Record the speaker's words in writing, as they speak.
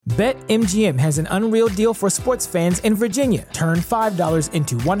BetMGM has an unreal deal for sports fans in Virginia. Turn $5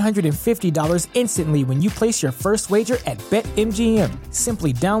 into $150 instantly when you place your first wager at BetMGM.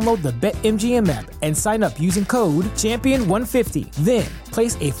 Simply download the BetMGM app and sign up using code Champion150. Then,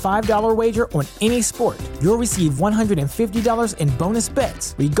 place a $5 wager on any sport. You'll receive $150 in bonus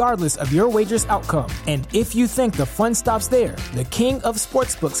bets, regardless of your wager's outcome. And if you think the fun stops there, the King of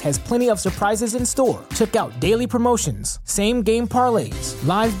Sportsbooks has plenty of surprises in store. Check out daily promotions, same-game parlays,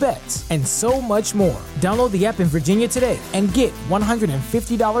 live bets, and so much more. Download the app in Virginia today and get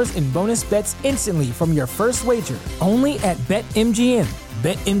 $150 in bonus bets instantly from your first wager. Only at BetMGM.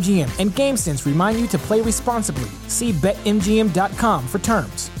 BetMGM and GameSense remind you to play responsibly. See BetMGM.com for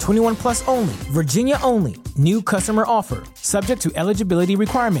terms. 21 plus only. Virginia only. New customer offer. Subject to eligibility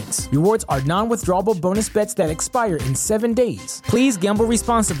requirements. Rewards are non-withdrawable bonus bets that expire in 7 days. Please gamble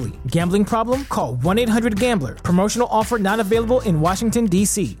responsibly. Gambling problem? Call 1-800-GAMBLER. Promotional offer not available in Washington,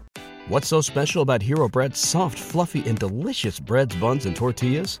 D.C. What's so special about Hero Bread's soft, fluffy, and delicious breads, buns, and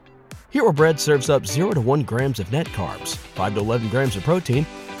tortillas? Hero Bread serves up 0 to 1 grams of net carbs, 5 to 11 grams of protein,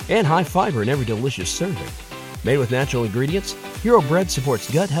 and high fiber in every delicious serving. Made with natural ingredients, Hero Bread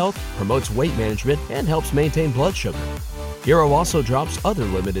supports gut health, promotes weight management, and helps maintain blood sugar. Hero also drops other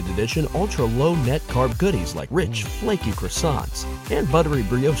limited edition ultra-low net carb goodies like rich, flaky croissants and buttery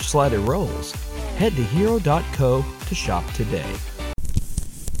brioche slider rolls. Head to hero.co to shop today.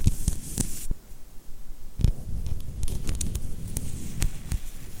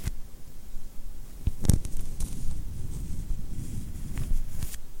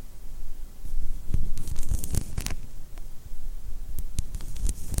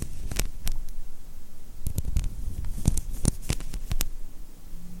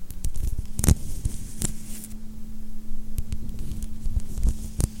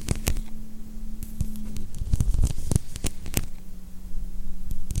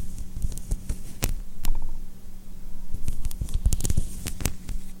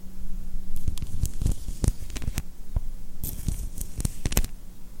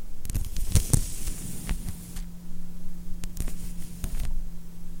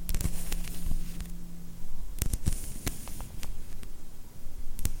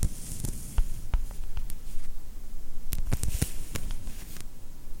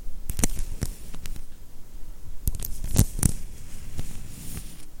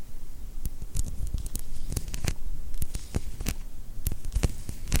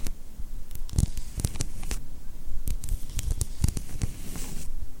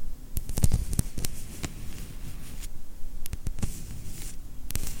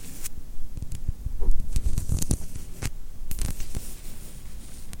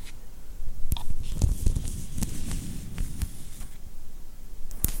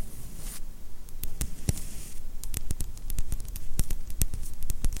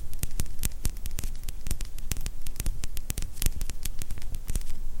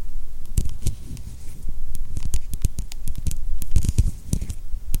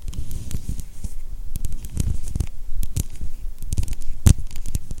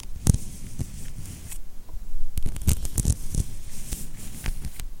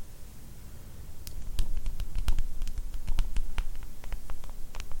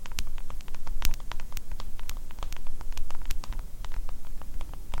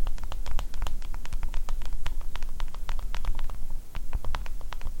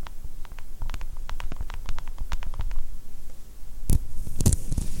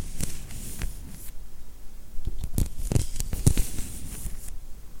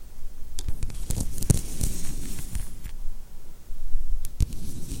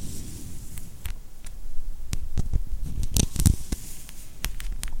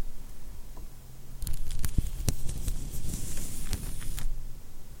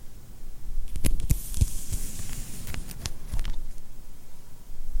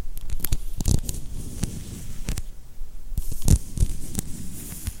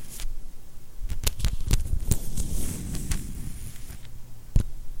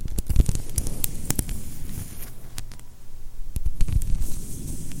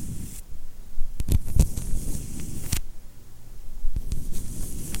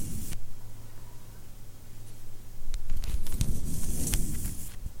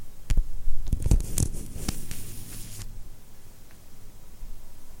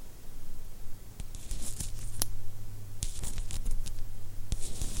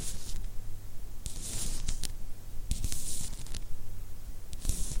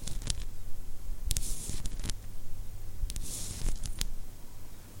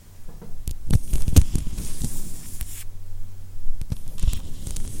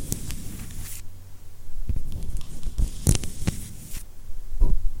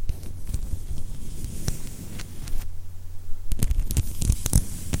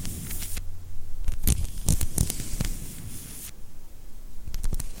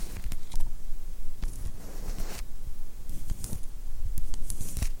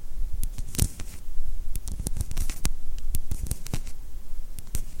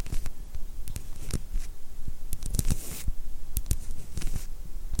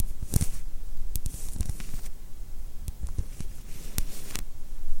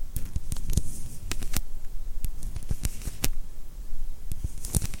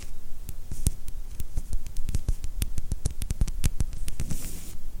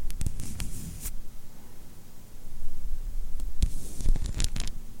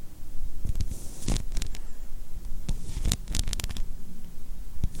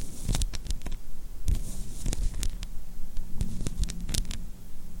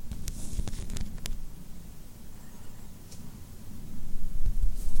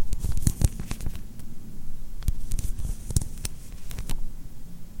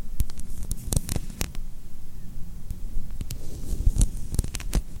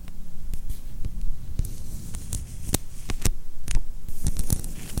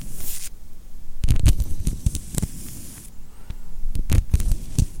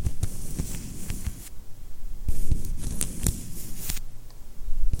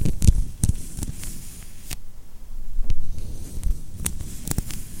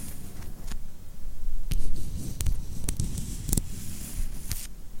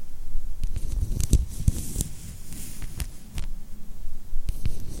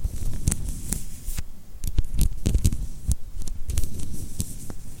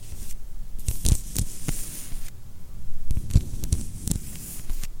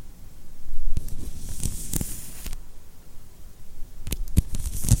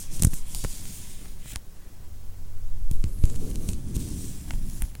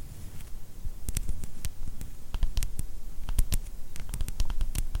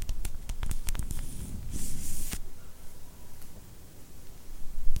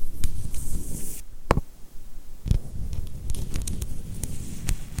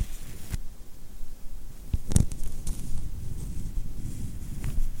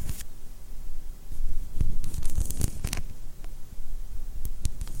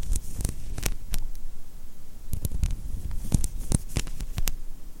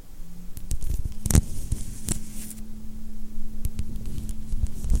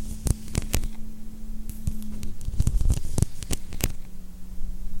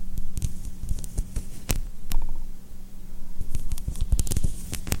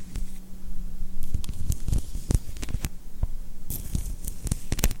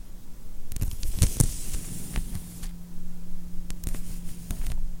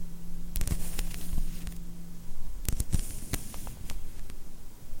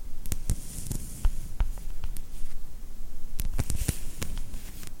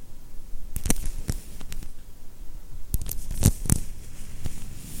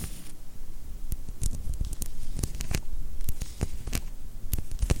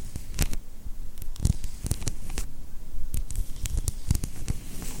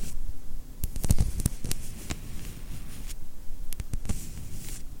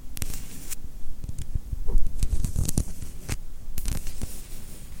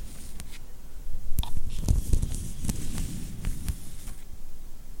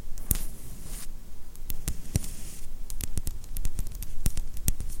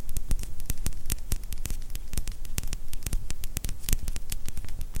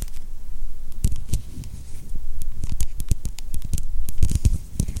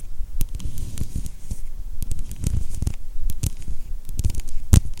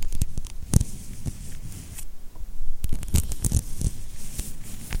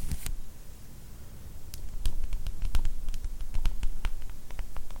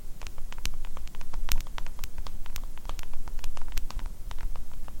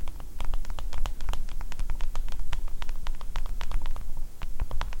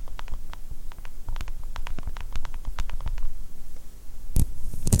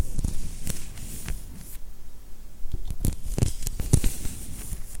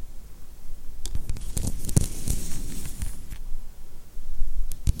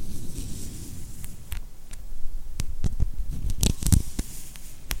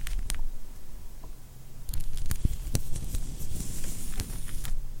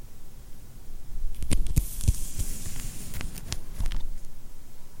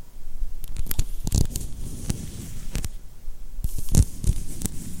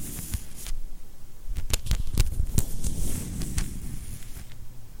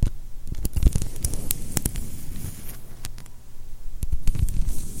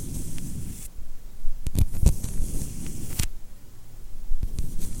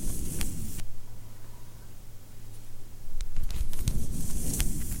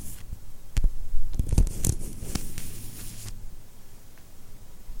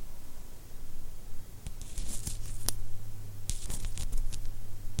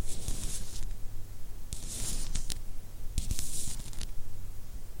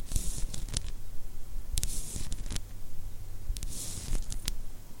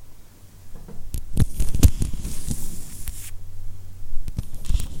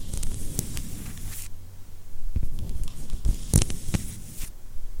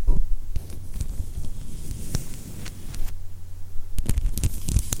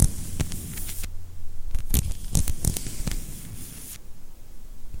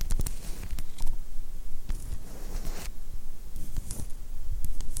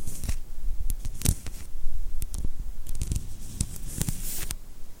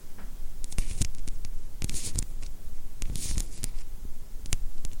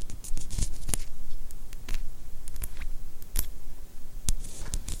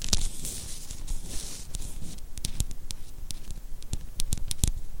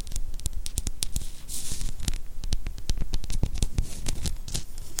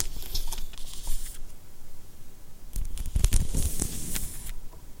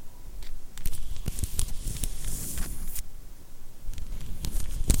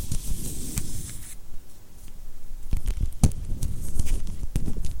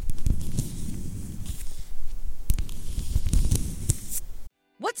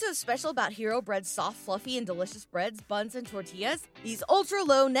 so special about Hero Bread's soft, fluffy, and delicious breads, buns, and tortillas? These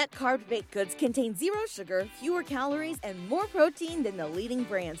ultra-low net-carb baked goods contain zero sugar, fewer calories, and more protein than the leading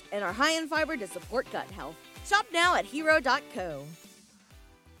brands, and are high in fiber to support gut health. Shop now at Hero.co.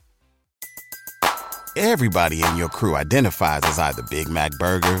 Everybody in your crew identifies as either Big Mac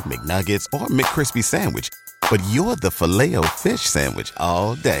Burger, McNuggets, or McCrispy Sandwich. But you're the Filet-O-Fish Sandwich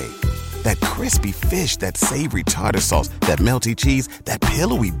all day. That crispy fish, that savory tartar sauce, that melty cheese, that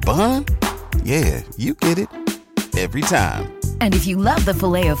pillowy bun. Yeah, you get it. Every time. And if you love the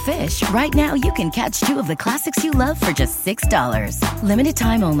Filet-O-Fish, right now you can catch two of the classics you love for just $6. Limited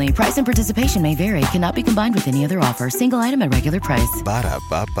time only. Price and participation may vary. Cannot be combined with any other offer. Single item at regular price.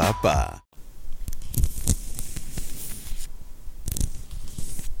 Ba-da-ba-ba-ba.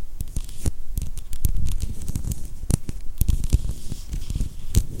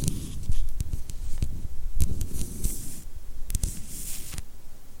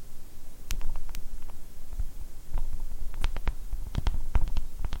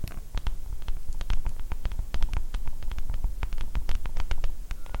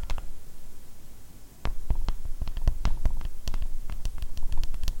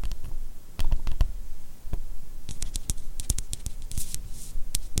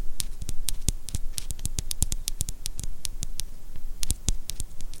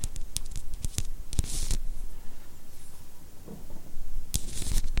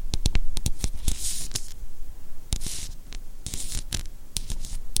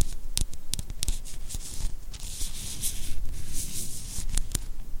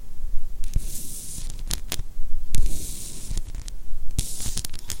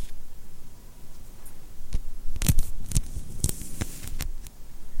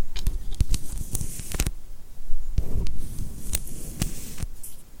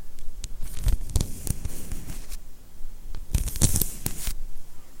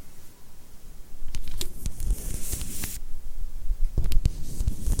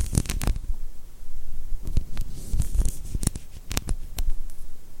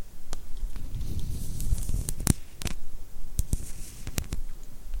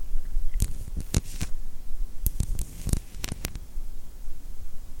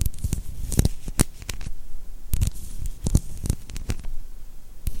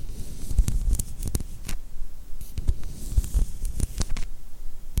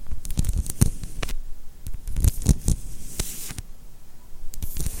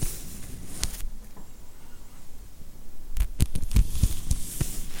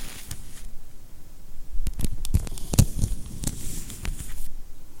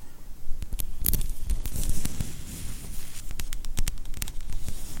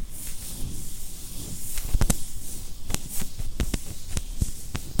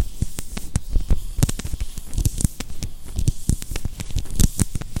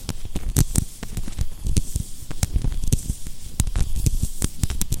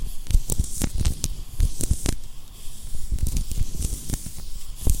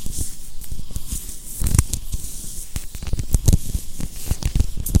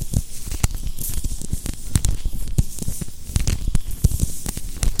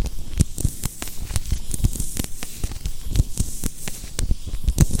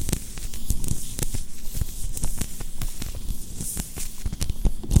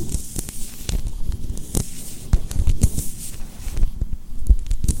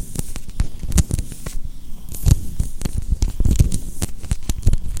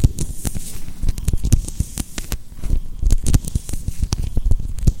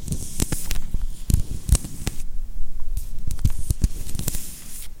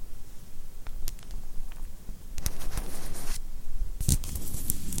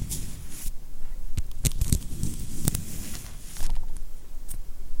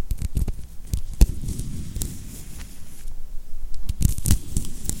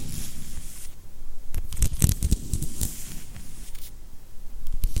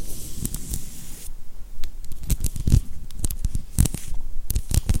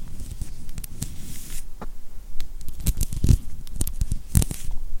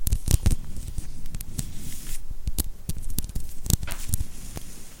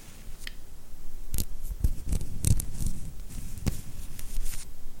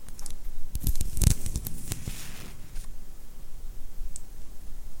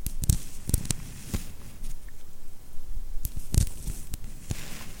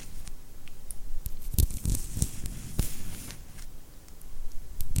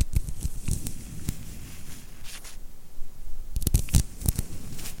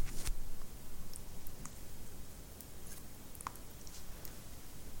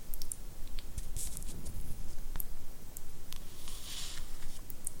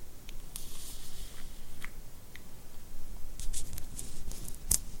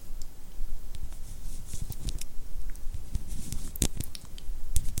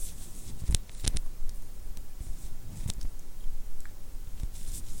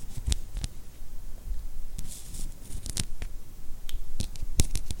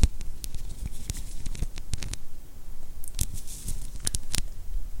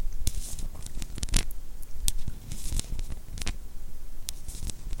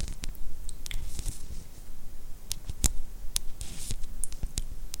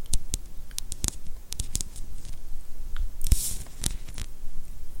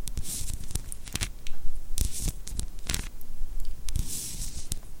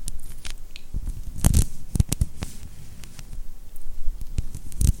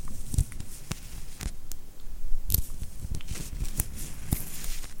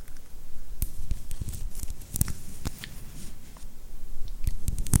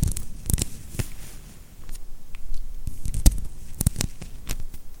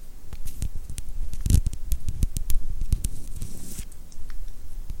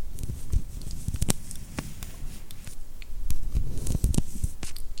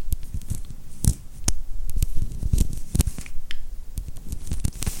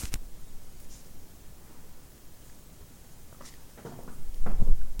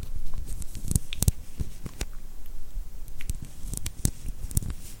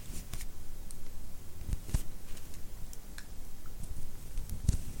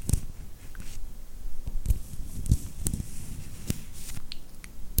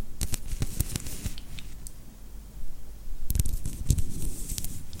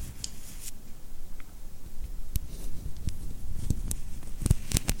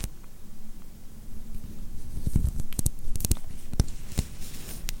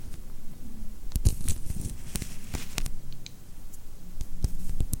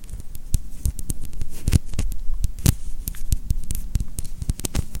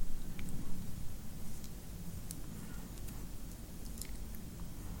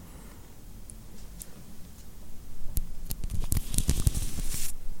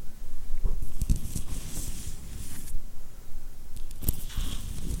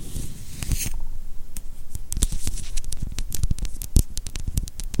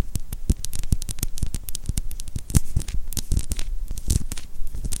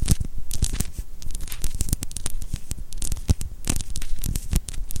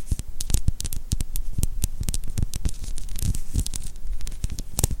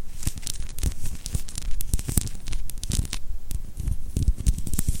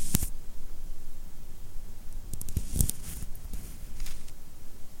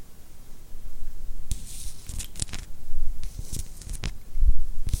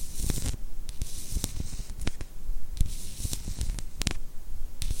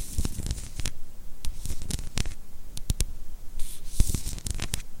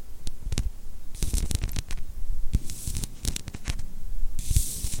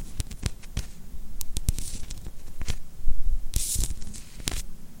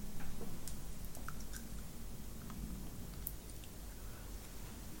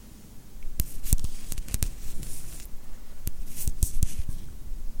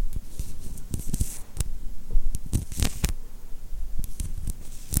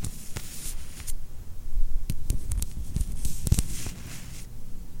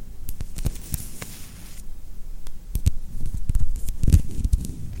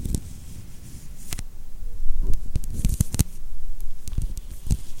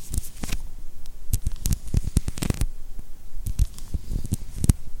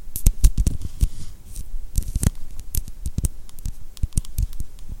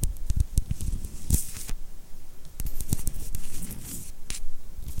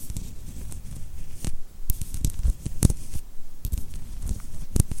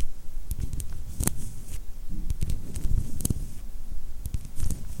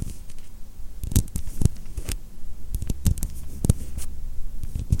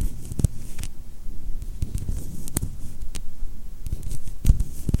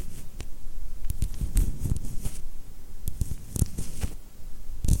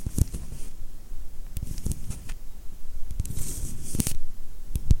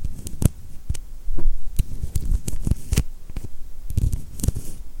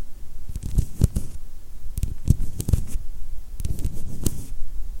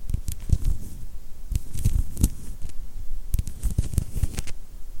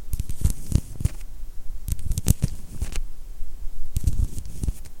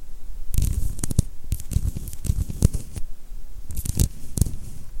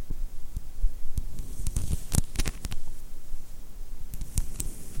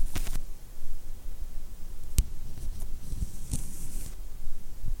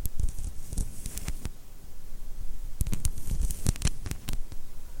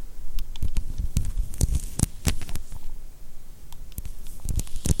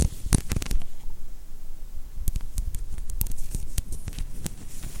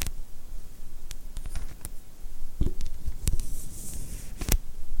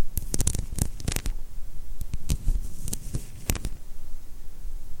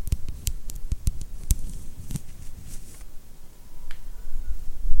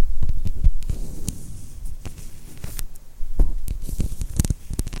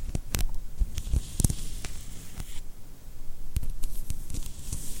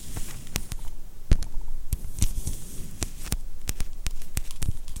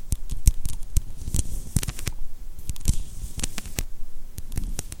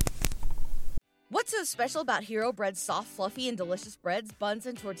 What's so special about Hero Bread's soft, fluffy, and delicious breads, buns,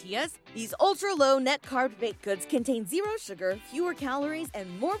 and tortillas? These ultra-low net-carb baked goods contain zero sugar, fewer calories, and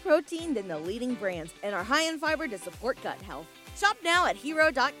more protein than the leading brands, and are high in fiber to support gut health. Shop now at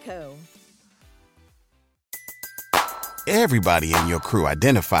Hero.co. Everybody in your crew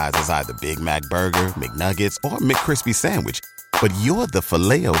identifies as either Big Mac Burger, McNuggets, or McCrispy Sandwich. But you're the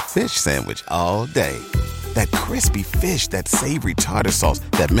Filet-O-Fish Sandwich all day. That crispy fish, that savory tartar sauce,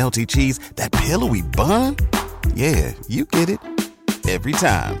 that melty cheese, that pillowy bun. Yeah, you get it. Every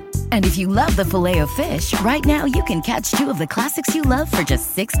time. And if you love the Filet-O-Fish, right now you can catch two of the classics you love for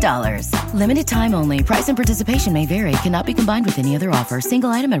just $6. Limited time only. Price and participation may vary. Cannot be combined with any other offer. Single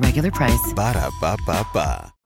item at regular price. Ba-da-ba-ba-ba.